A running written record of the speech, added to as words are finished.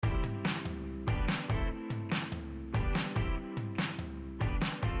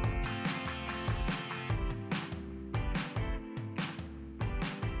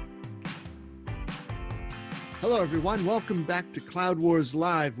Hello, everyone. Welcome back to Cloud Wars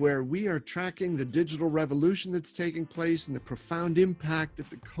Live, where we are tracking the digital revolution that's taking place and the profound impact that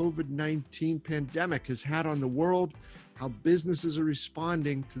the COVID-19 pandemic has had on the world, how businesses are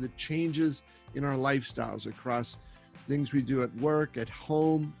responding to the changes in our lifestyles across things we do at work, at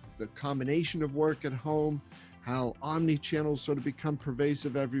home, the combination of work at home, how omni-channels sort of become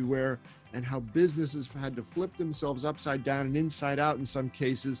pervasive everywhere, and how businesses have had to flip themselves upside down and inside out in some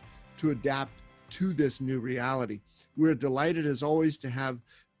cases to adapt to this new reality. We're delighted as always to have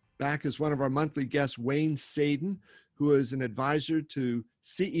back as one of our monthly guests, Wayne Sadin, who is an advisor to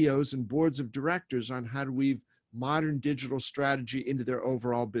CEOs and boards of directors on how to weave modern digital strategy into their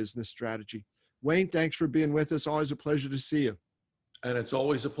overall business strategy. Wayne, thanks for being with us. Always a pleasure to see you. And it's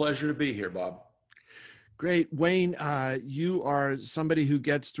always a pleasure to be here, Bob. Great. Wayne, you are somebody who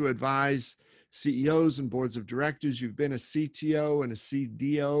gets to advise CEOs and boards of directors. You've been a CTO and a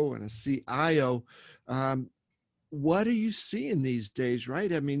CDO and a CIO. What are you seeing these days,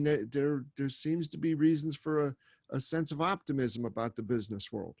 right? I mean, there seems to be reasons for a sense of optimism about the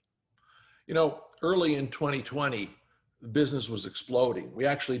business world. You know, early in 2020, the business was exploding. We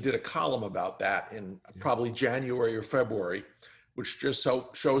actually did a column about that in probably January or February, which just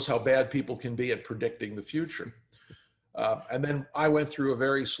shows how bad people can be at predicting the future. And then I went through a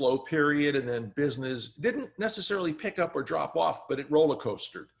very slow period, and then business didn't necessarily pick up or drop off, but it roller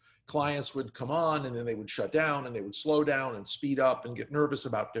coastered. Clients would come on and then they would shut down and they would slow down and speed up and get nervous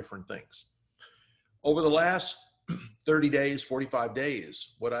about different things. Over the last 30 days, 45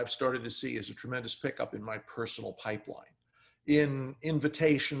 days, what I've started to see is a tremendous pickup in my personal pipeline, in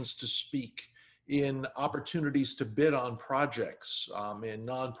invitations to speak, in opportunities to bid on projects, in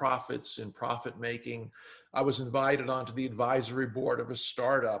nonprofits, in profit making. I was invited onto the advisory board of a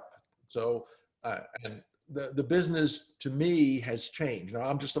startup. So, and the business to me has changed. Now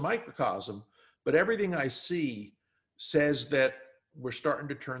I'm just a microcosm, but everything I see says that we're starting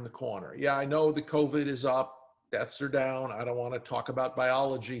to turn the corner. Yeah, I know the COVID is up, deaths are down. I don't want to talk about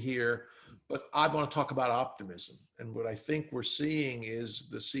biology here, but I want to talk about optimism. And what I think we're seeing is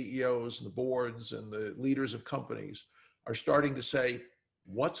the CEOs and the boards and the leaders of companies are starting to say,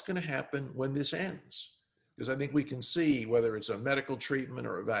 what's going to happen when this ends? Because I think we can see whether it's a medical treatment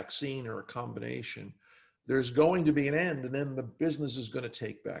or a vaccine or a combination, there's going to be an end, and then the business is going to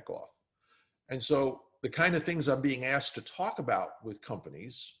take back off. And so the kind of things I'm being asked to talk about with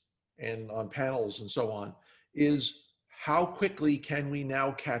companies and on panels and so on is how quickly can we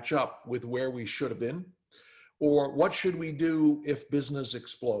now catch up with where we should have been? Or what should we do if business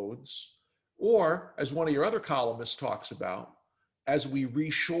explodes? Or, as one of your other columnists talks about, as we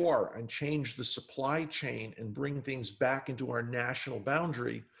reshore and change the supply chain and bring things back into our national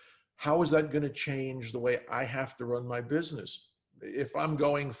boundary, how is that going to change the way I have to run my business? If I'm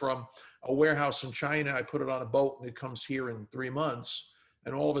going from a warehouse in China, I put it on a boat and it comes here in 3 months,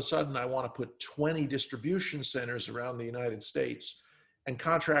 and all of a sudden I want to put 20 distribution centers around the United States and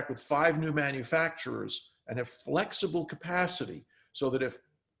contract with 5 new manufacturers and have flexible capacity so that if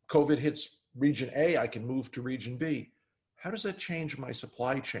COVID hits region A, I can move to region B. How does that change my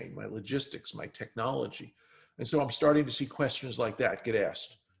supply chain, my logistics, my technology? And so I'm starting to see questions like that get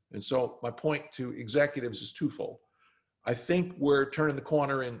asked. And so my point to executives is twofold. I think we're turning the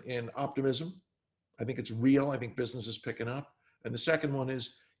corner in optimism. I think it's real. I think business is picking up. And the second one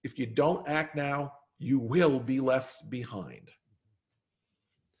is, if you don't act now, you will be left behind.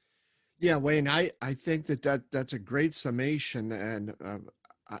 Yeah, Wayne, I think that's a great summation. And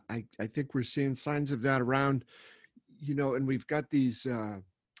I think we're seeing signs of that around, and we've got these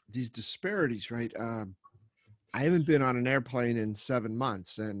disparities, right? I haven't been on an airplane in 7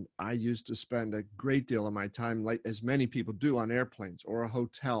 months, and I used to spend a great deal of my time, like as many people do, on airplanes or a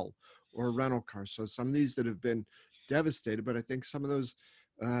hotel or a rental car. So some of these that have been devastated, but I think some of those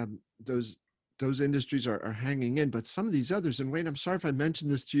industries are hanging in. But some of these others, and Wayne, I'm sorry if I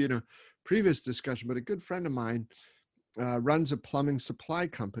mentioned this to you in a previous discussion, but a good friend of mine runs a plumbing supply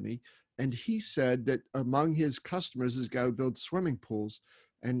company, and he said that among his customers is a guy who builds swimming pools,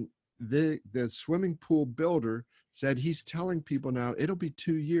 and the swimming pool builder said he's telling people now it'll be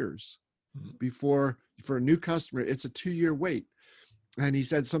 2 years before, for a new customer, it's a 2-year wait. And he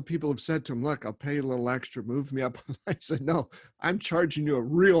said some people have said to him, look, I'll pay you a little extra, move me up. I said, no, I'm charging you a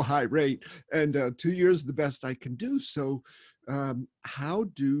real high rate, and 2 years is the best I can do. So how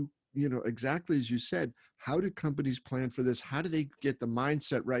do, exactly as you said, how do companies plan for this? How do they get the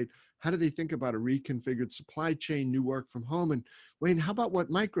mindset right? How do they think about a reconfigured supply chain, new work from home? And Wayne, how about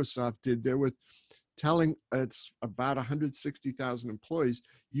what Microsoft did there with telling it's about 160,000 employees,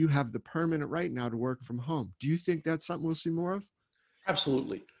 you have the permanent right now to work from home? Do you think that's something we'll see more of?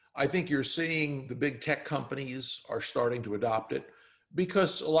 Absolutely. I think you're seeing the big tech companies are starting to adopt it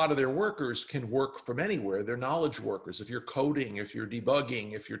because a lot of their workers can work from anywhere. They're knowledge workers. If you're coding, if you're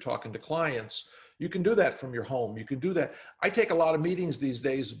debugging, if you're talking to clients, you can do that from your home. You can do that. I take a lot of meetings these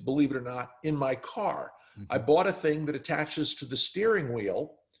days, believe it or not, in my car. I bought a thing that attaches to the steering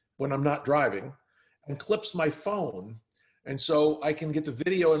wheel when I'm not driving and clips my phone. And so I can get the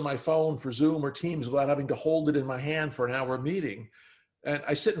video in my phone for Zoom or Teams without having to hold it in my hand for an hour meeting. And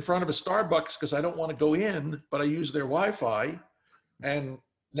I sit in front of a Starbucks because I don't want to go in, but I use their Wi-Fi. And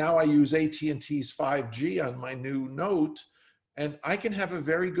now I use AT&T's 5G on my new Note, and I can have a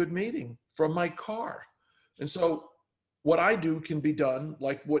very good meeting from my car. And so what I do can be done,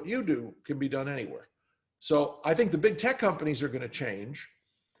 like what you do can be done anywhere. So I think the big tech companies are going to change.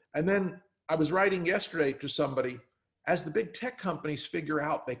 And then I was writing yesterday to somebody, as the big tech companies figure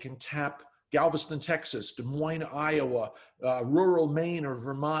out they can tap Galveston, Texas, Des Moines, Iowa, rural Maine or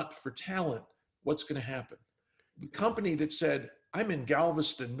Vermont for talent, what's going to happen? The company that said, I'm in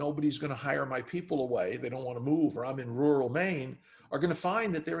Galveston, nobody's going to hire my people away, they don't want to move, or I'm in rural Maine, are going to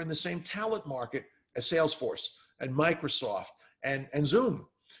find that they're in the same talent market as Salesforce and Microsoft and Zoom.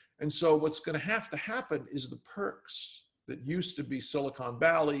 And so what's going to happen is the perks that used to be Silicon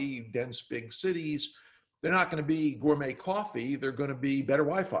Valley, dense big cities, they're not going to be gourmet coffee, they're going to be better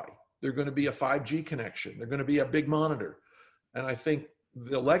Wi-Fi. They're going to be a 5G connection. They're going to be a big monitor. And I think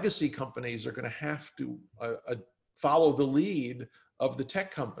the legacy companies are going to have to follow the lead of the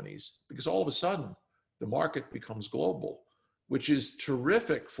tech companies, because all of a sudden the market becomes global, which is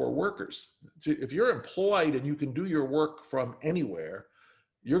terrific for workers. If you're employed and you can do your work from anywhere,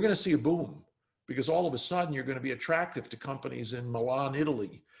 you're going to see a boom, because all of a sudden you're going to be attractive to companies in Milan,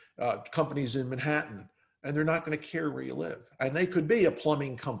 Italy, companies in Manhattan, and they're not going to care where you live. And they could be a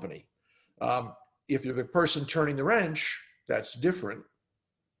plumbing company. If you're the person turning the wrench, that's different.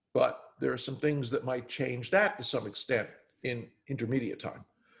 But there are some things that might change that to some extent in intermediate time.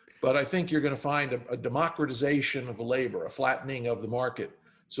 But I think you're going to find a democratization of the labor, a flattening of the market,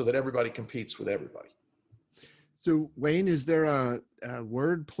 so that everybody competes with everybody. So Wayne, is there a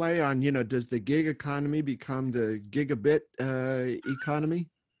word play on, does the gig economy become the gigabit economy?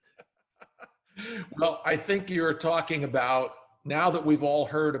 Well, I think you're talking about, now that we've all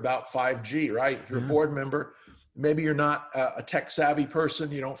heard about 5G, right? If you're a board member, maybe you're not a tech savvy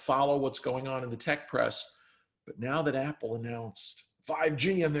person, you don't follow what's going on in the tech press, but now that Apple announced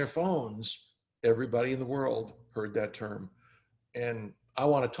 5G in their phones, everybody in the world heard that term. And I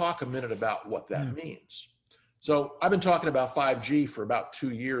want to talk a minute about what that means. So I've been talking about 5G for about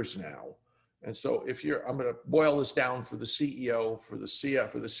 2 years now. And so I'm going to boil this down for the CEO, for the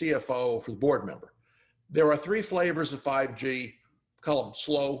CFO, for the board member. There are 3 flavors of 5G. Call them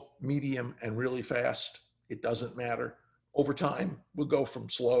slow, medium, and really fast. It doesn't matter. Over time, we'll go from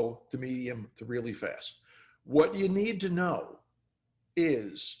slow to medium to really fast. What you need to know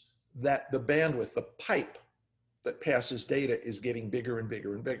is that the bandwidth, the pipe that passes data, is getting bigger and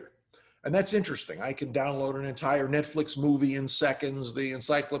bigger and bigger. And that's interesting. I can download an entire Netflix movie in seconds, the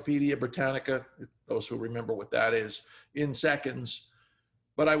Encyclopedia Britannica, those who remember what that is, in seconds.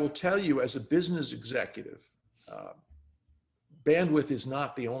 But I will tell you, as a business executive, bandwidth is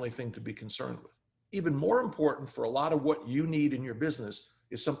not the only thing to be concerned with. Even more important for a lot of what you need in your business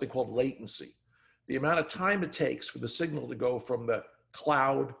is something called latency. The amount of time it takes for the signal to go from the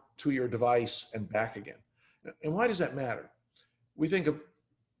cloud to your device and back again. And why does that matter? We think of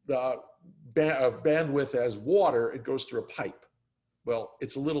bandwidth as water, it goes through a pipe. Well,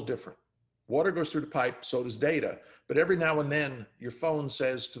 it's a little different. Water goes through the pipe, so does data. But every now and then, your phone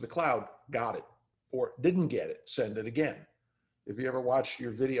says to the cloud, got it, or didn't get it, send it again. If you ever watch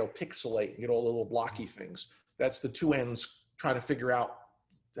your video pixelate and get all the little blocky things, that's the two ends trying to figure out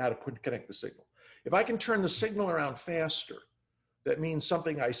how to connect the signal. If I can turn the signal around faster, that means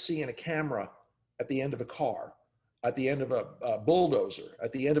something I see in a camera at the end of a car, at the end of a bulldozer,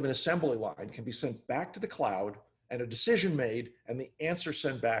 at the end of an assembly line, can be sent back to the cloud and a decision made and the answer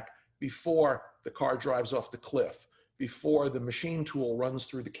sent back before the car drives off the cliff, before the machine tool runs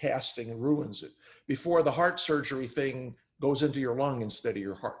through the casting and ruins it, before the heart surgery thing goes into your lung instead of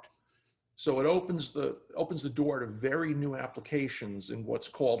your heart. So it opens the door to very new applications in what's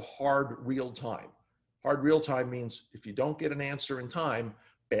called hard real time. Hard real time means if you don't get an answer in time,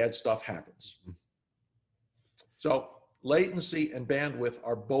 bad stuff happens. So latency and bandwidth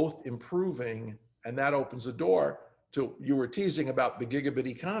are both improving, and that opens the door to, you were teasing about the gigabit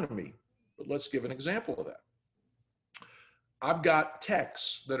economy, but let's give an example of that. I've got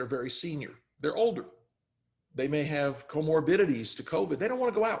techs that are very senior. They're older. They may have comorbidities to COVID. They don't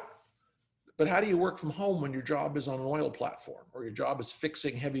want to go out, But how do you work from home when your job is on an oil platform or your job is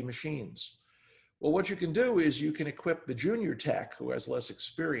fixing heavy machines? Well, what you can do is you can equip the junior tech who has less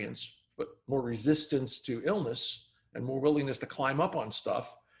experience, but more resistance to illness and more willingness to climb up on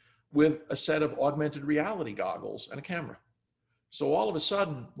stuff with a set of augmented reality goggles and a camera. So all of a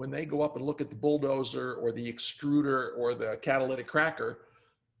sudden, when they go up and look at the bulldozer or the extruder or the catalytic cracker,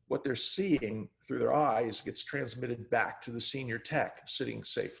 what they're seeing through their eyes gets transmitted back to the senior tech sitting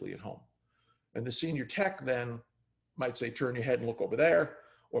safely at home. And the senior tech then might say, turn your head and look over there,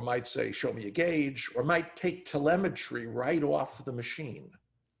 or might say, show me a gauge, or might take telemetry right off the machine,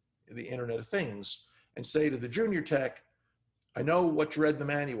 the Internet of Things, and say to the junior tech, I know what you read in the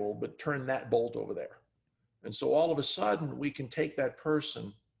manual, but turn that bolt over there. And so all of a sudden, we can take that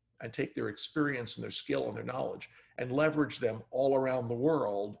person and take their experience and their skill and their knowledge and leverage them all around the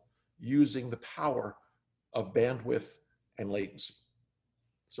world using the power of bandwidth and latency.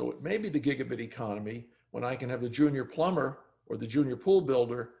 So it may be the gigabit economy when I can have the junior plumber or the junior pool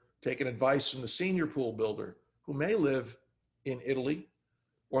builder taking advice from the senior pool builder who may live in Italy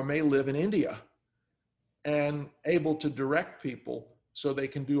or may live in India and able to direct people so they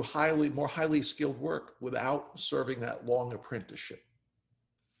can do more highly skilled work without serving that long apprenticeship.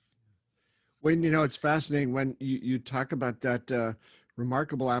 When, it's fascinating when you talk about that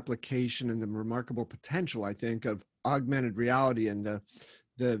remarkable application and the remarkable potential, I think, of augmented reality and the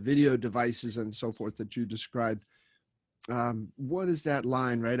video devices and so forth that you described. What is that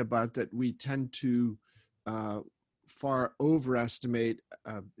line, right, about that we tend to far overestimate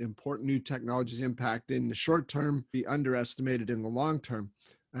important new technologies' impact in the short term, be underestimated in the long term.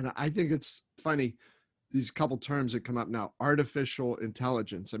 And I think it's funny, these couple terms that come up now, artificial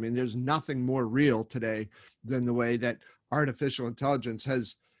intelligence. I mean, there's nothing more real today than the way that artificial intelligence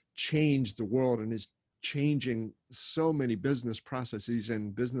has changed the world and is changing so many business processes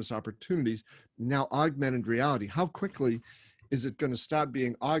and business opportunities. Now, augmented reality, how quickly is it going to stop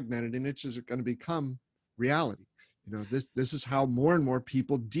being augmented and it's just going to become reality? This is how more and more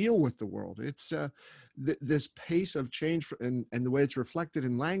people deal with the world. It's this pace of change and the way it's reflected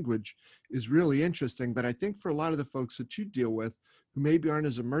in language is really interesting. But I think for a lot of the folks that you deal with who maybe aren't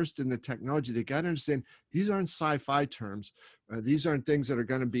as immersed in the technology, they got to understand these aren't sci-fi terms. These aren't things that are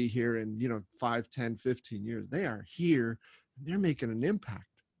going to be here in 5, 10, 15 years. They are here and they're making an impact.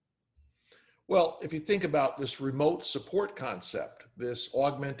 Well, if you think about this remote support concept, this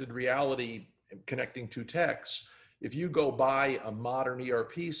augmented reality connecting two techs, if you go buy a modern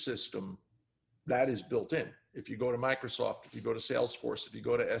ERP system, that is built in. If you go to Microsoft, if you go to Salesforce, if you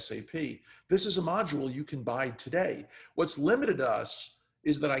go to SAP, this is a module you can buy today. What's limited us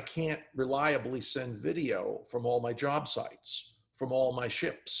is that I can't reliably send video from all my job sites, from all my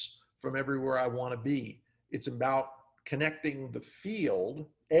ships, from everywhere I want to be. It's about connecting the field,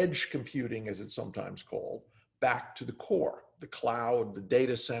 edge computing as it's sometimes called, back to the core, the cloud, the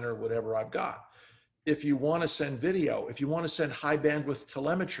data center, whatever I've got. If you want to send video, if you want to send high bandwidth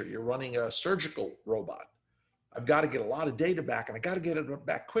telemetry, you're running a surgical robot, I've got to get a lot of data back and I got to get it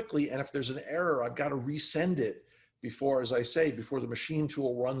back quickly. And if there's an error, I've got to resend it before, as I say, before the machine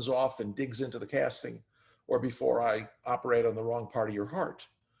tool runs off and digs into the casting or before I operate on the wrong part of your heart.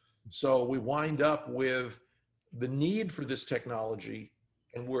 So we wind up with the need for this technology,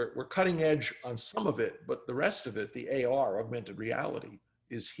 and we're cutting edge on some of it, but the rest of it, the AR, augmented reality,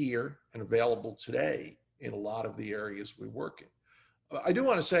 is here and available today in a lot of the areas we work in. I do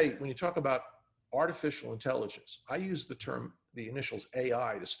want to say, when you talk about artificial intelligence, I use the initials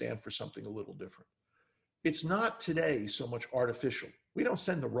AI to stand for something a little different. It's not today so much artificial. We don't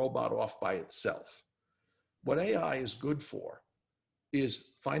send the robot off by itself. What AI is good for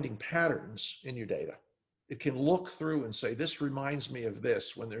is finding patterns in your data. It can look through and say, this reminds me of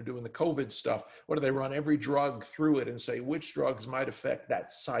this. When they're doing the COVID stuff, what do they run every drug through it and say which drugs might affect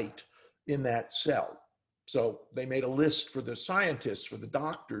that site in that cell? So they made a list for the scientists, for the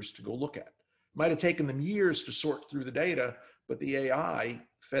doctors to go look at. It might have taken them years to sort through the data, but the AI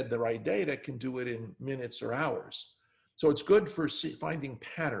fed the right data can do it in minutes or hours. So it's good for finding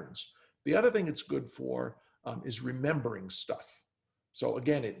patterns. The other thing it's good for is remembering stuff. So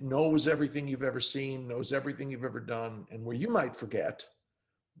again, it knows everything you've ever seen, knows everything you've ever done, and where you might forget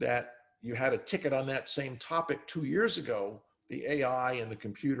that you had a ticket on that same topic 2 years ago, the AI and the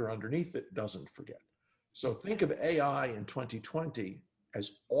computer underneath it doesn't forget. So think of AI in 2020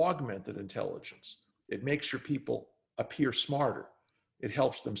 as augmented intelligence. It makes your people appear smarter. It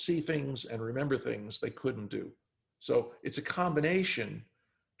helps them see things and remember things they couldn't do. So it's a combination,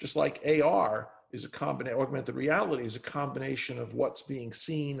 just like AR is a combination, augmented reality is a combination of what's being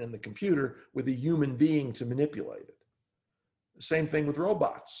seen in the computer with a human being to manipulate it. Same thing with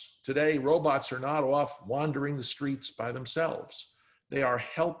robots. Today, robots are not off wandering the streets by themselves. They are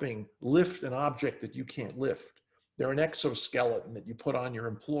helping lift an object that you can't lift. They're an exoskeleton that you put on your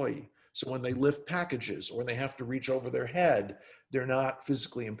employee. So when they lift packages or when they have to reach over their head, they're not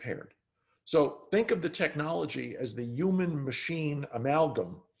physically impaired. So think of the technology as the human machine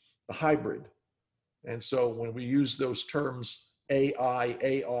amalgam, a hybrid. And so when we use those terms,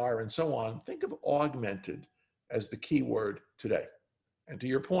 AI, AR, and so on, think of augmented as the key word today. And to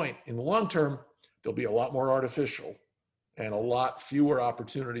your point, in the long term, there'll be a lot more artificial and a lot fewer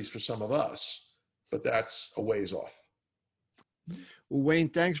opportunities for some of us, but that's a ways off. Well, Wayne,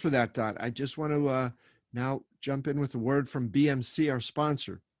 thanks for that, Dot. I just want to now jump in with a word from BMC, our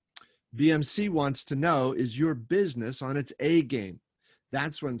sponsor. BMC wants to know, is your business on its A game?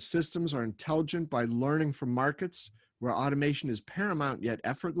 That's when systems are intelligent by learning from markets, where automation is paramount yet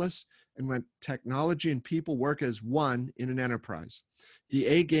effortless, and when technology and people work as one in an enterprise. The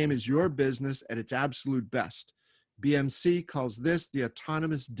A game is your business at its absolute best. BMC calls this the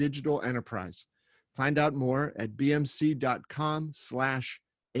autonomous digital enterprise. Find out more at bmc.com/A-game.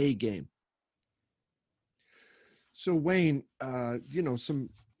 So Wayne, some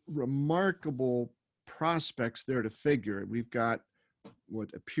remarkable prospects there to figure. We've got what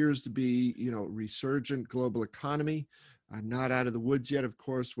appears to be, resurgent global economy, not out of the woods yet, of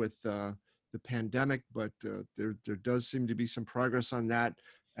course, with the pandemic, but there does seem to be some progress on that.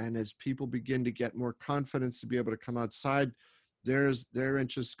 And as people begin to get more confidence to be able to come outside, their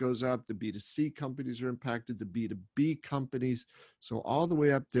interest goes up. The B2C companies are impacted, the B2B companies, so all the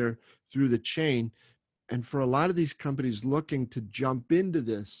way up there through the chain. And for a lot of these companies looking to jump into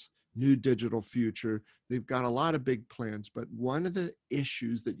this new digital future, they've got a lot of big plans. But one of the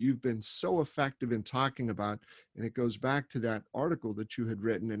issues that you've been so effective in talking about, and it goes back to that article that you had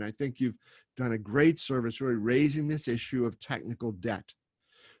written, and I think you've done a great service really raising this issue of technical debt.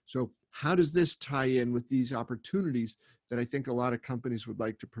 So how does this tie in with these opportunities that I think a lot of companies would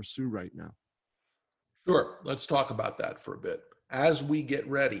like to pursue right now? Sure. Let's talk about that for a bit. As we get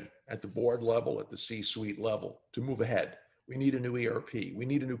ready at the board level, at the C-suite level to move ahead, we need a new ERP. We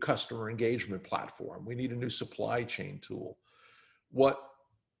need a new customer engagement platform. We need a new supply chain tool. What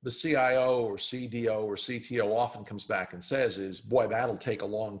the CIO or CDO or CTO often comes back and says is, boy, that'll take a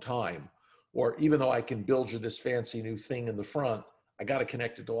long time. Or even though I can build you this fancy new thing in the front, I got to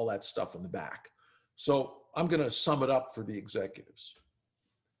connect it to all that stuff in the back. So I'm going to sum it up for the executives.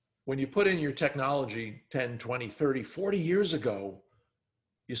 When you put in your technology 10, 20, 30, 40 years ago,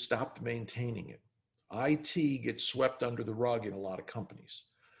 you stopped maintaining it. IT gets swept under the rug in a lot of companies.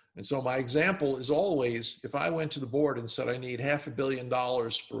 And so my example is always, if I went to the board and said, I need $500 million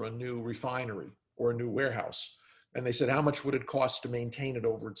for a new refinery or a new warehouse, and they said, how much would it cost to maintain it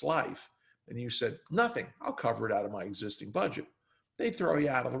over its life? And you said, nothing, I'll cover it out of my existing budget. They'd throw you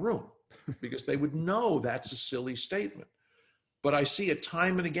out of the room because they would know that's a silly statement. But I see it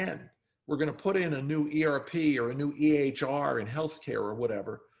time and again. We're going to put in a new ERP or a new EHR in healthcare or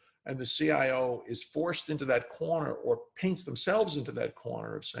whatever, and the CIO is forced into that corner or paints themselves into that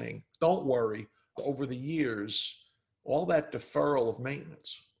corner of saying, don't worry, over the years, all that deferral of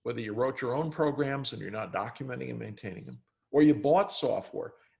maintenance, whether you wrote your own programs and you're not documenting and maintaining them, or you bought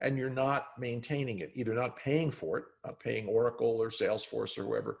software and you're not maintaining it, either not paying for it, not paying Oracle or Salesforce or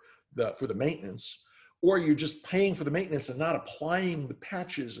whoever for the maintenance, or you're just paying for the maintenance and not applying the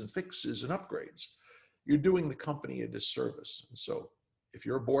patches and fixes and upgrades, you're doing the company a disservice. And so if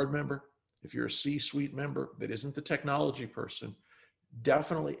you're a board member, if you're a C-suite member that isn't the technology person,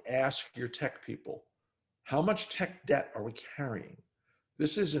 definitely ask your tech people, how much tech debt are we carrying?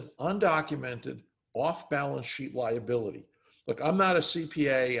 This is an undocumented, off-balance sheet liability. Look, I'm not a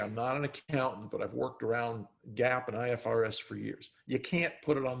CPA, I'm not an accountant, but I've worked around GAAP and IFRS for years. You can't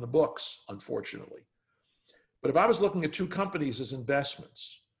put it on the books, unfortunately. But if I was looking at two companies as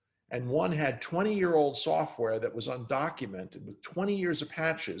investments, and one had 20-year-old software that was undocumented with 20 years of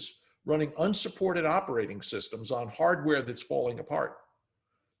patches running unsupported operating systems on hardware that's falling apart.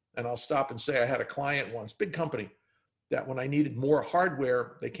 And I'll stop and say I had a client once, big company, that when I needed more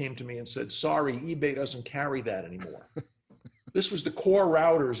hardware, they came to me and said, sorry, eBay doesn't carry that anymore. This was the core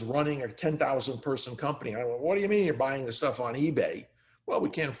routers running a 10,000 person company. I went, what do you mean you're buying this stuff on eBay? Well, we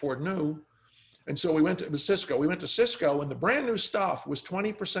can't afford new. And so it was Cisco. We went to Cisco and the brand new stuff was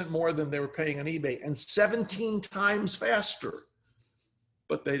 20% more than they were paying on eBay and 17 times faster.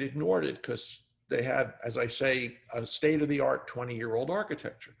 But they'd ignored it because they had, as I say, a state-of-the-art 20-year-old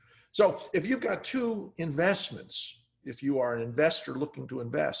architecture. So if you've got two investments, if you are an investor looking to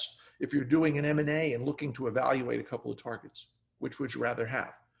invest, if you're doing an M&A and looking to evaluate a couple of targets, which would you rather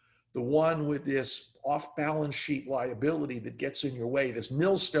have? the one with this off-balance sheet liability that gets in your way, this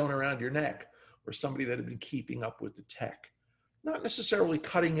millstone around your neck, or somebody that had been keeping up with the tech. Not necessarily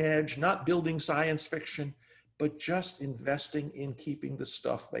cutting edge, not building science fiction, but just investing in keeping the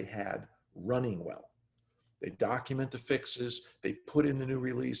stuff they had running well. They document the fixes, they put in the new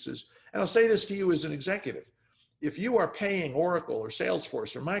releases. And I'll say this to you as an executive. If you are paying Oracle or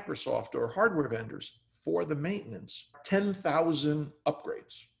Salesforce or Microsoft or hardware vendors for the maintenance, 10,000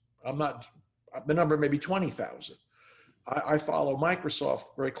 upgrades. The number may be 20,000. I follow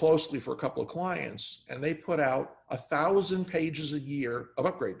Microsoft very closely for a couple of clients, and they put out 1,000 pages a year of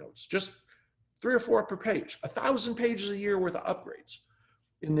upgrade notes, just 3 or 4 per page, 1,000 pages a year worth of upgrades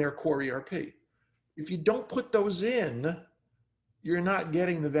in their core ERP. If you don't put those in, you're not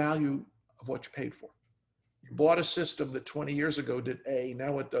getting the value of what you paid for. You bought a system that 20 years ago did A,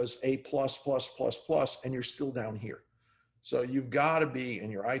 now it does A++++, and you're still down here. So you've got to be,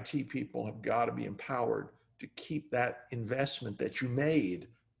 and your IT people have got to be empowered to keep that investment that you made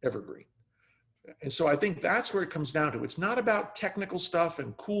evergreen. And so I think that's where it comes down to. It's not about technical stuff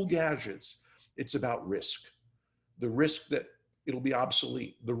and cool gadgets. It's about risk. The risk that it'll be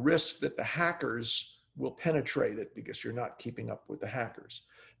obsolete, the risk that the hackers will penetrate it because you're not keeping up with the hackers.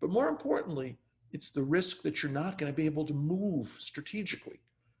 But more importantly, it's the risk that you're not going to be able to move strategically.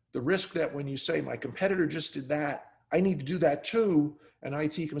 The risk that when you say, my competitor just did that, I need to do that too, and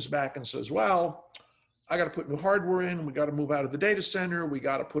IT comes back and says, well, I got to put new hardware in, we got to move out of the data center, we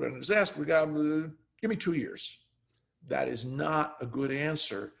got to put in a disaster, we got to give me 2 years. That is not a good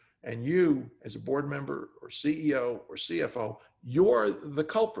answer. And you, as a board member or CEO or CFO, you're the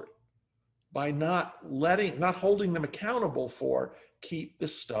culprit by not holding them accountable for keep the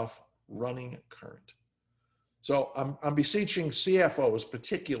stuff running current. So I'm beseeching CFOs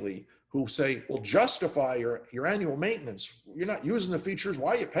particularly who say, well, justify your annual maintenance. You're not using the features.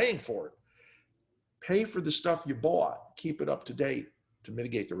 Why are you paying for it? Pay for the stuff you bought. Keep it up to date to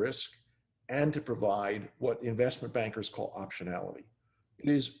mitigate the risk and to provide what investment bankers call optionality. It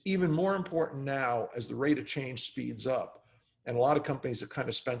is even more important now as the rate of change speeds up. And a lot of companies have kind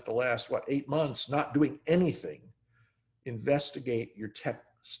of spent the last, 8 months not doing anything. Investigate your tech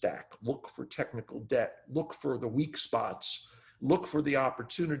stack. Look for technical debt. Look for the weak spots. Look for the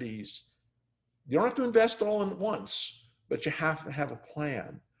opportunities. You don't have to invest all at once, but you have to have a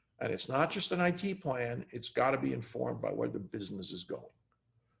plan. And it's not just an IT plan. It's got to be informed by where the business is going.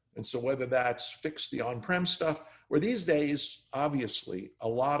 And so whether that's fix the on-prem stuff, or these days, obviously, a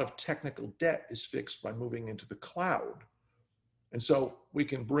lot of technical debt is fixed by moving into the cloud. And so we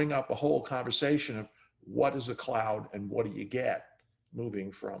can bring up a whole conversation of what is a cloud and what do you get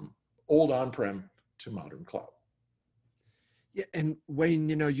moving from old on-prem to modern cloud. Yeah, and Wayne,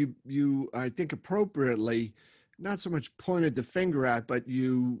 you I think appropriately, not so much pointed the finger at, but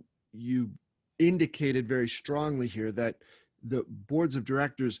you indicated very strongly here that the boards of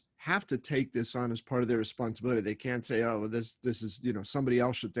directors have to take this on as part of their responsibility. They can't say, oh, this is, somebody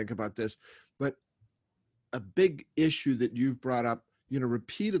else should think about this. But a big issue that you've brought up,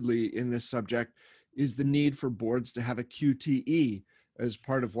 repeatedly in this subject is the need for boards to have a QTE as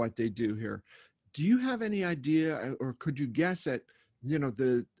part of what they do here. Do you have any idea, or could you guess at,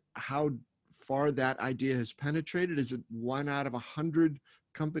 how far that idea has penetrated? Is it 1 out of 100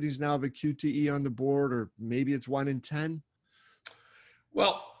 companies now have a QTE on the board, or maybe it's 1 in 10?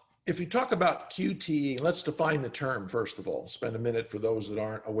 Well, if you talk about QTE, let's define the term first of all. Spend a minute for those that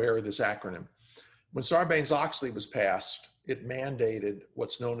aren't aware of this acronym. When Sarbanes-Oxley was passed, it mandated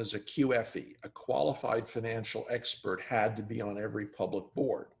what's known as a QFE, a qualified financial expert had to be on every public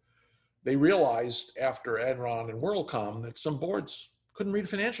board. They realized after Enron and WorldCom that some boards couldn't read a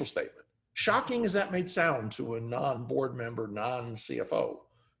financial statement. Shocking as that may sound to a non-board member, non-CFO,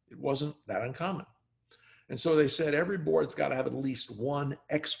 it wasn't that uncommon. And so they said every board's got to have at least one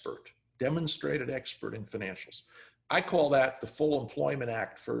expert, demonstrated expert in financials. I call that the Full Employment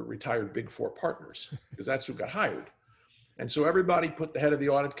Act for retired Big Four partners, because that's who got hired. And so everybody put the head of the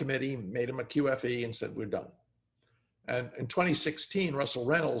audit committee, made him a QFE and said, we're done. And in 2016, Russell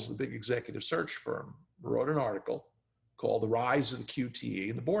Reynolds, the big executive search firm, wrote an article called The Rise of the QTE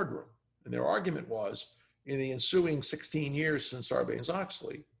in the Boardroom. And their argument was, in the ensuing 16 years since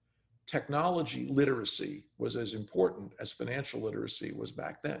Sarbanes-Oxley, technology literacy was as important as financial literacy was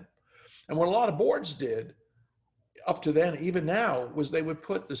back then. And what a lot of boards did up to then, even now, was they would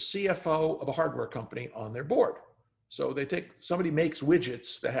put the CFO of a hardware company on their board. So somebody makes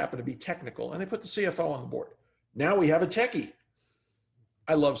widgets that happen to be technical, and they put the CFO on the board. Now we have a techie.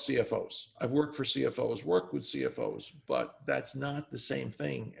 I love CFOs. I've worked for CFOs, worked with CFOs, but that's not the same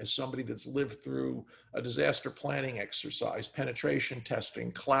thing as somebody that's lived through a disaster planning exercise, penetration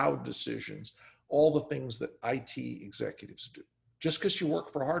testing, cloud decisions, all the things that IT executives do. Just because you work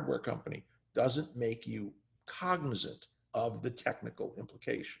for a hardware company doesn't make you cognizant of the technical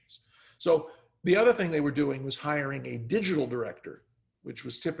implications. So the other thing they were doing was hiring a digital director, which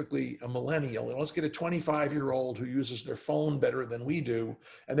was typically a millennial. And let's get a 25-year-old who uses their phone better than we do,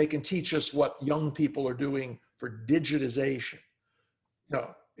 and they can teach us what young people are doing for digitization. You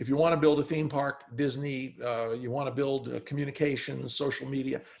know, if you want to build a theme park, Disney, you want to build communications, social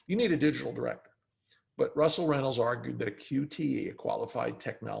media, you need a digital director. But Russell Reynolds argued that a QTE, a qualified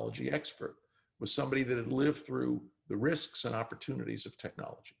technology expert, was somebody that had lived through the risks and opportunities of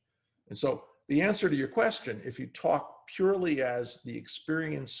technology. And so the answer to your question, if you talk purely as the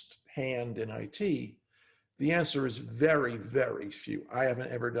experienced hand in IT, the answer is very, very few. I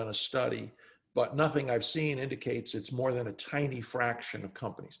haven't ever done a study, but nothing I've seen indicates it's more than a tiny fraction of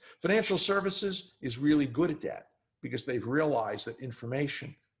companies. Financial services is really good at that because they've realized that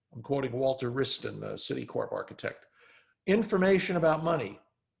information, I'm quoting Walter Wriston, the Citicorp architect, information about money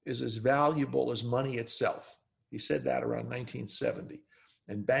is as valuable as money itself. He said that around 1970.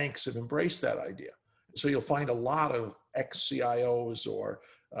 And banks have embraced that idea. So you'll find a lot of ex-CIOs or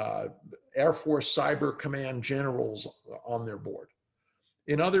Air Force Cyber Command generals on their board.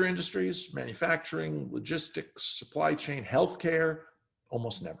 In other industries, manufacturing, logistics, supply chain, healthcare,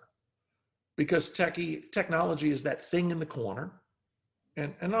 almost never. Because technology is that thing in the corner.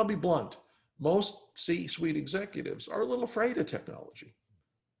 And I'll be blunt, most C-suite executives are a little afraid of technology.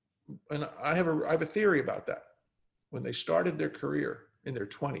 And I have a theory about that. When they started their career in their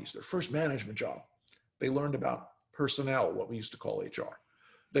 20s, their first management job, they learned about personnel, what we used to call HR.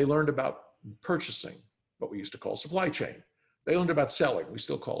 They learned about purchasing, what we used to call supply chain. They learned about selling, we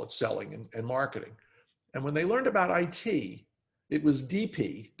still call it selling and marketing. And when they learned about IT, it was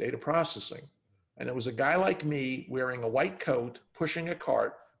DP, data processing. And it was a guy like me wearing a white coat, pushing a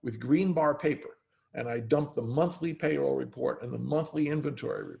cart with green bar paper. And I dumped the monthly payroll report and the monthly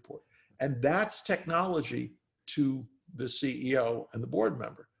inventory report. And that's technology to the CEO and the board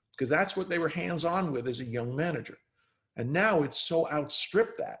member, because that's what they were hands-on with as a young manager. And now it's so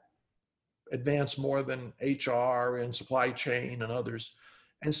outstripped that, advanced more than HR and supply chain and others.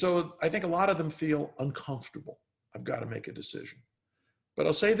 And so I think a lot of them feel uncomfortable. I've got to make a decision. But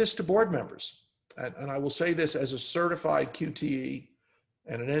I'll say this to board members, and I will say this as a certified QTE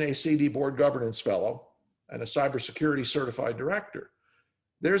and an NACD board governance fellow and a cybersecurity certified director.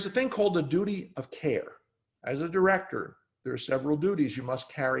 There's a thing called the duty of care. As a director, there are several duties you must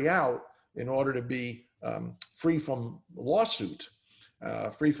carry out in order to be free from lawsuit,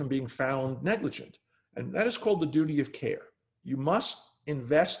 free from being found negligent. And that is called the duty of care. You must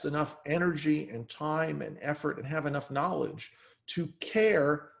invest enough energy and time and effort and have enough knowledge to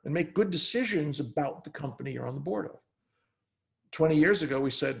care and make good decisions about the company you're on the board of. 20 years ago, we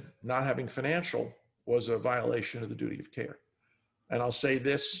said not having financial was a violation of the duty of care. And I'll say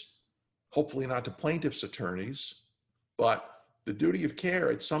this, hopefully not to plaintiffs' attorneys, but the duty of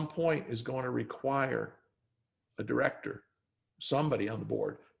care at some point is going to require a director, somebody on the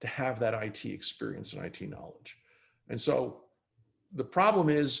board, to have that IT experience and IT knowledge. And so the problem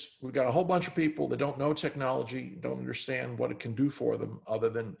is we've got a whole bunch of people that don't know technology, don't understand what it can do for them other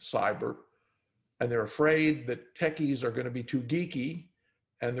than cyber. And they're afraid that techies are going to be too geeky,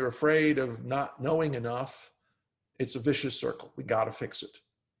 and they're afraid of not knowing enough. It's a vicious circle. We got to fix it.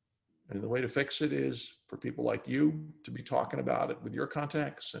 And the way to fix it is for people like you to be talking about it with your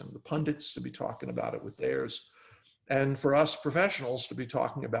contacts, and the pundits to be talking about it with theirs, and for us professionals to be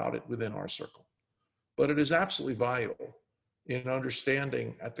talking about it within our circle. But it is absolutely vital in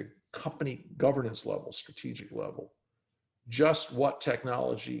understanding at the company governance level, strategic level, just what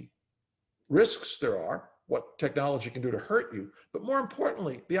technology risks there are, what technology can do to hurt you, but more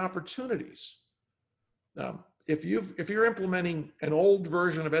importantly, the opportunities. If you're implementing an old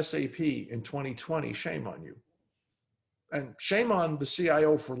version of SAP in 2020, shame on you. And shame on the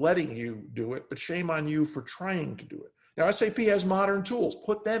CIO for letting you do it, but shame on you for trying to do it. Now, SAP has modern tools,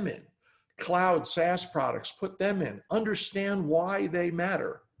 put them in. Cloud, SaaS products, put them in. Understand why they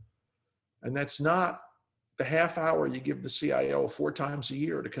matter. And that's not the half hour you give the CIO 4 times a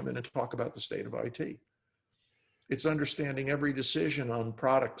year to come in and talk about the state of IT. It's understanding every decision on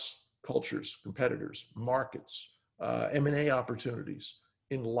products, cultures, competitors, markets, M&A opportunities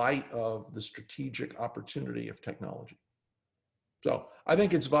in light of the strategic opportunity of technology. So I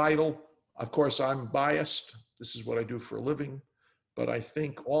think it's vital. Of course, I'm biased. This is what I do for a living. But I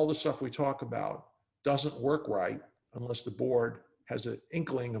think all the stuff we talk about doesn't work right unless the board has an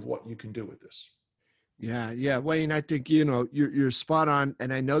inkling of what you can do with this. Yeah, Wayne, I think, you're spot on.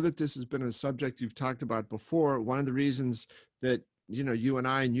 And I know that this has been a subject you've talked about before. One of the reasons that, you and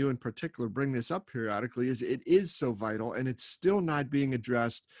I, and you in particular, bring this up periodically is it is so vital, and it's still not being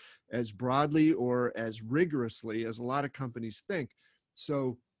addressed as broadly or as rigorously as a lot of companies think.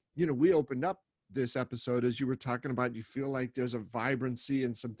 So, we opened up this episode, as you were talking about, you feel like there's a vibrancy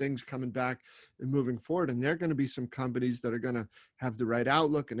and some things coming back and moving forward. And there are going to be some companies that are going to have the right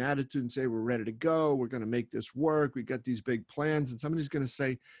outlook and attitude and say, we're ready to go. We're going to make this work. We got these big plans. And somebody's going to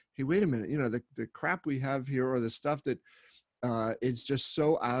say, hey, wait a minute, the crap we have here, or the stuff that is just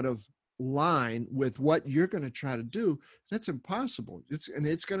so out of line with what you're going to try to do, that's impossible. It's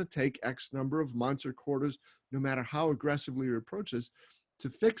going to take X number of months or quarters, no matter how aggressively you approach this, to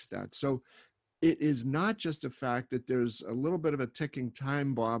fix that. So it is not just a fact that there's a little bit of a ticking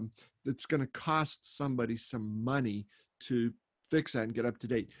time bomb that's going to cost somebody some money to fix that and get up to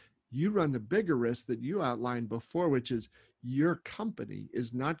date. You run the bigger risk that you outlined before, which is your company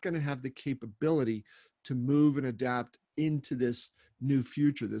is not going to have the capability to move and adapt into this new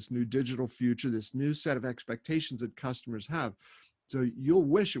future, this new digital future, this new set of expectations that customers have. So you'll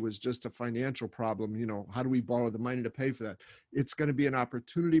wish it was just a financial problem. How do we borrow the money to pay for that? It's going to be an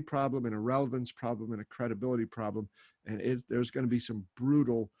opportunity problem, and a relevance problem, and a credibility problem. And there's going to be some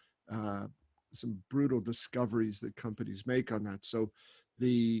brutal discoveries that companies make on that. So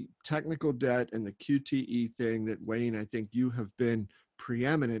the technical debt and the QTE thing that, Wayne, I think you have been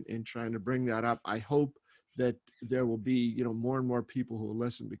preeminent in trying to bring that up. I hope that there will be, more and more people who will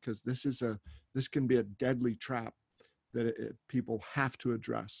listen, because this can be a deadly trap that people have to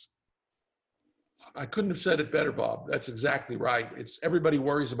address. I couldn't have said it better, Bob. That's exactly right. Everybody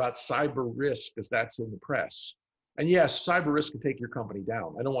worries about cyber risk because that's in the press. And yes, cyber risk can take your company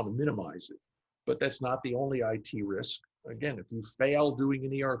down. I don't want to minimize it, but that's not the only IT risk. Again, if you fail doing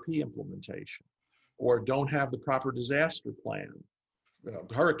an ERP implementation, or don't have the proper disaster plan,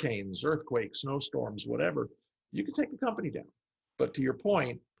 hurricanes, earthquakes, snowstorms, whatever, you can take the company down. But to your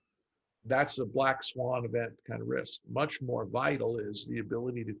point, that's a black swan event kind of risk. Much more vital is the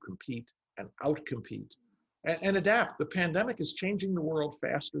ability to compete and outcompete and adapt. The pandemic is changing the world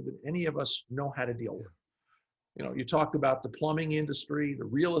faster than any of us know how to deal with. You talked about the plumbing industry, the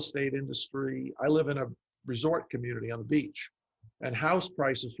real estate industry. I live in a resort community on the beach, and house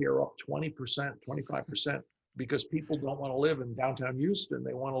prices here are up 20%, 25%, because people don't want to live in downtown Houston.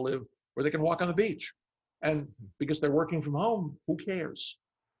 They want to live where they can walk on the beach. And because they're working from home, who cares?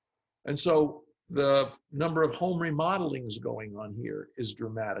 And so the number of home remodelings going on here is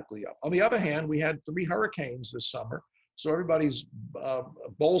dramatically up. On the other hand, we had 3 hurricanes this summer, so everybody's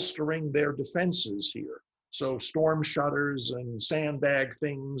bolstering their defenses here. So storm shutters and sandbag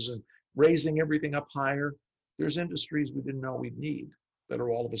things and raising everything up higher. There's industries we didn't know we'd need that are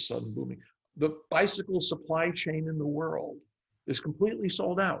all of a sudden booming. The bicycle supply chain in the world is completely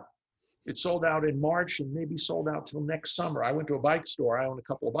sold out. It sold out in March and maybe sold out till next summer. I went to a bike store. I own a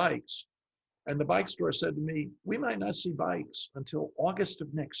couple of bikes. And the bike store said to me, we might not see bikes until August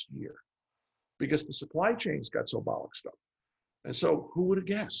of next year, because the supply chains got so bollocksed up. And so who would have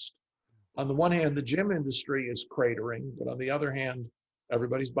guessed? On the one hand, the gym industry is cratering, but on the other hand,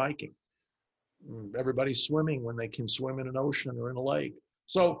 everybody's biking. Everybody's swimming when they can swim in an ocean or in a lake.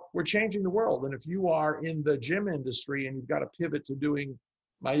 So we're changing the world. And if you are in the gym industry and you've got to pivot to doing,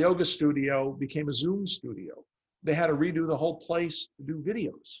 my yoga studio became a Zoom studio. They had to redo the whole place to do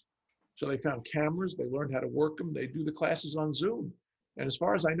videos. So they found cameras, they learned how to work them, they do the classes on Zoom. And as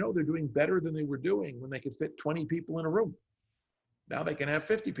far as I know, they're doing better than they were doing when they could fit 20 people in a room. Now they can have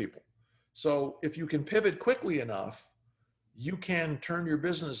 50 people. So if you can pivot quickly enough, you can turn your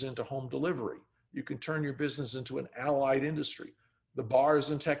business into home delivery. You can turn your business into an allied industry. The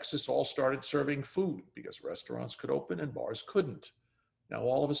bars in Texas all started serving food because restaurants could open and bars couldn't. Now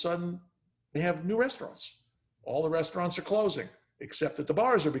all of a sudden, they have new restaurants. All the restaurants are closing, except that the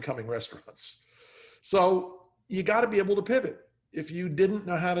bars are becoming restaurants. So you got to be able to pivot. If you didn't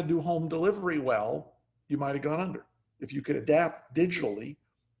know how to do home delivery well, you might have gone under. If you could adapt digitally,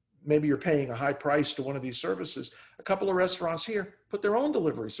 maybe you're paying a high price to one of these services. A couple of restaurants here put their own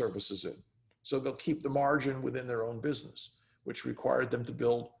delivery services in, so they'll keep the margin within their own business, which required them to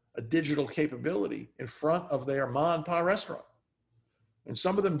build a digital capability in front of their ma and pa restaurant. And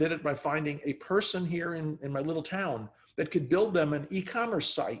some of them did it by finding a person here in my little town that could build them an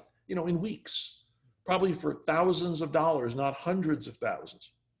e-commerce site, in weeks, probably for thousands of dollars, not hundreds of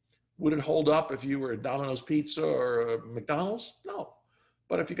thousands. Would it hold up if you were at Domino's Pizza or McDonald's? No.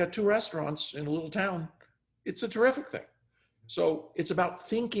 But if you got 2 restaurants in a little town, it's a terrific thing. So it's about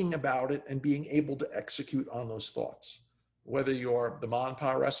thinking about it and being able to execute on those thoughts. whether you're the mom and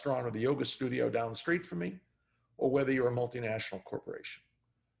pop restaurant or the yoga studio down the street from me, or whether you're a multinational corporation.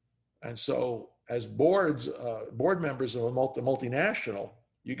 And so as board members of a multinational,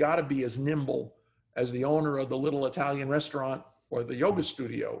 you got to be as nimble as the owner of the little Italian restaurant or the yoga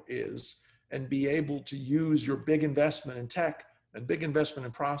studio is, and be able to use your big investment in tech and big investment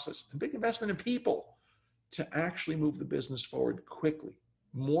in process and big investment in people to actually move the business forward quickly,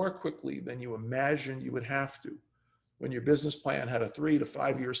 more quickly than you imagined you would have to when your business plan had a 3 to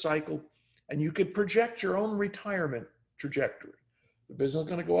 5 year cycle and you could project your own retirement trajectory. The business is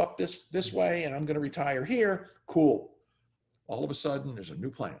going to go up this way and I'm going to retire here. Cool. All of a sudden there's a new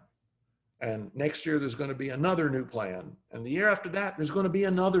plan. And next year there's going to be another new plan. And the year after that, there's going to be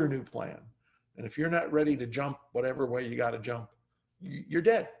another new plan. And if you're not ready to jump whatever way you got to jump, you're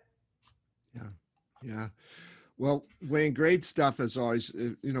dead. Yeah. Yeah. Well, Wayne, great stuff as always.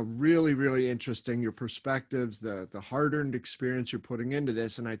 Really, really interesting. Your perspectives, the hard-earned experience you're putting into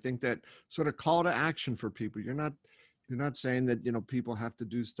this, and I think that sort of call to action for people. You're not saying that people have to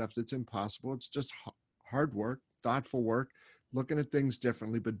do stuff that's impossible. It's just hard work, thoughtful work, looking at things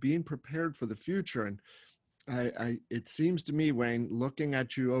differently, but being prepared for the future. And it seems to me, Wayne, looking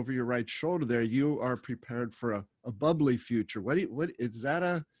at you over your right shoulder there, you are prepared for a bubbly future. What is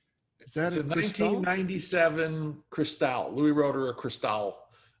that? Is that it's a 1997 Cristal, Louis Roederer Cristal.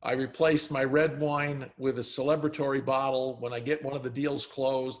 I replaced my red wine with a celebratory bottle. When I get one of the deals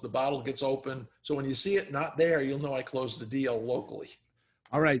closed, the bottle gets open. So when you see it not there, you'll know I closed the deal locally.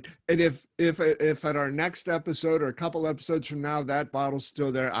 All right. And if at our next episode or a couple episodes from now, that bottle's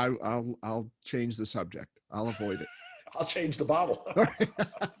still there, I'll change the subject. I'll avoid it. I'll change the bottle.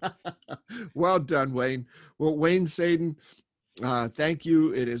 Well done, Wayne. Well, Wayne Sadin, thank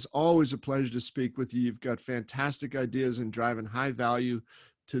you. It is always a pleasure to speak with you. You've got fantastic ideas and driving high value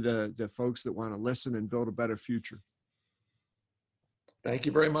to the folks that want to listen and build a better future. Thank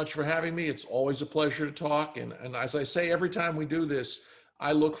you very much for having me. It's always a pleasure to talk. And as I say, every time we do this,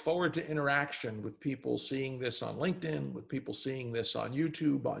 I look forward to interaction with people seeing this on LinkedIn, with people seeing this on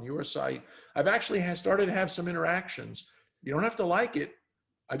YouTube, on your site. I've actually started to have some interactions. You don't have to like it.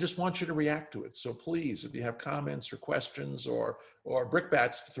 I just want you to react to it. So please, if you have comments or questions or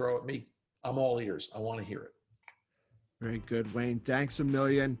brickbats to throw at me, I'm all ears. I want to hear it. Very good, Wayne. Thanks a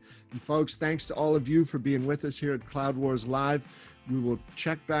million. And folks, thanks to all of you for being with us here at Cloud Wars Live. We will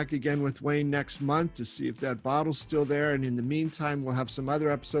check back again with Wayne next month to see if that bottle's still there. And in the meantime, we'll have some other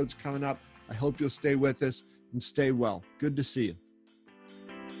episodes coming up. I hope you'll stay with us and stay well. Good to see you.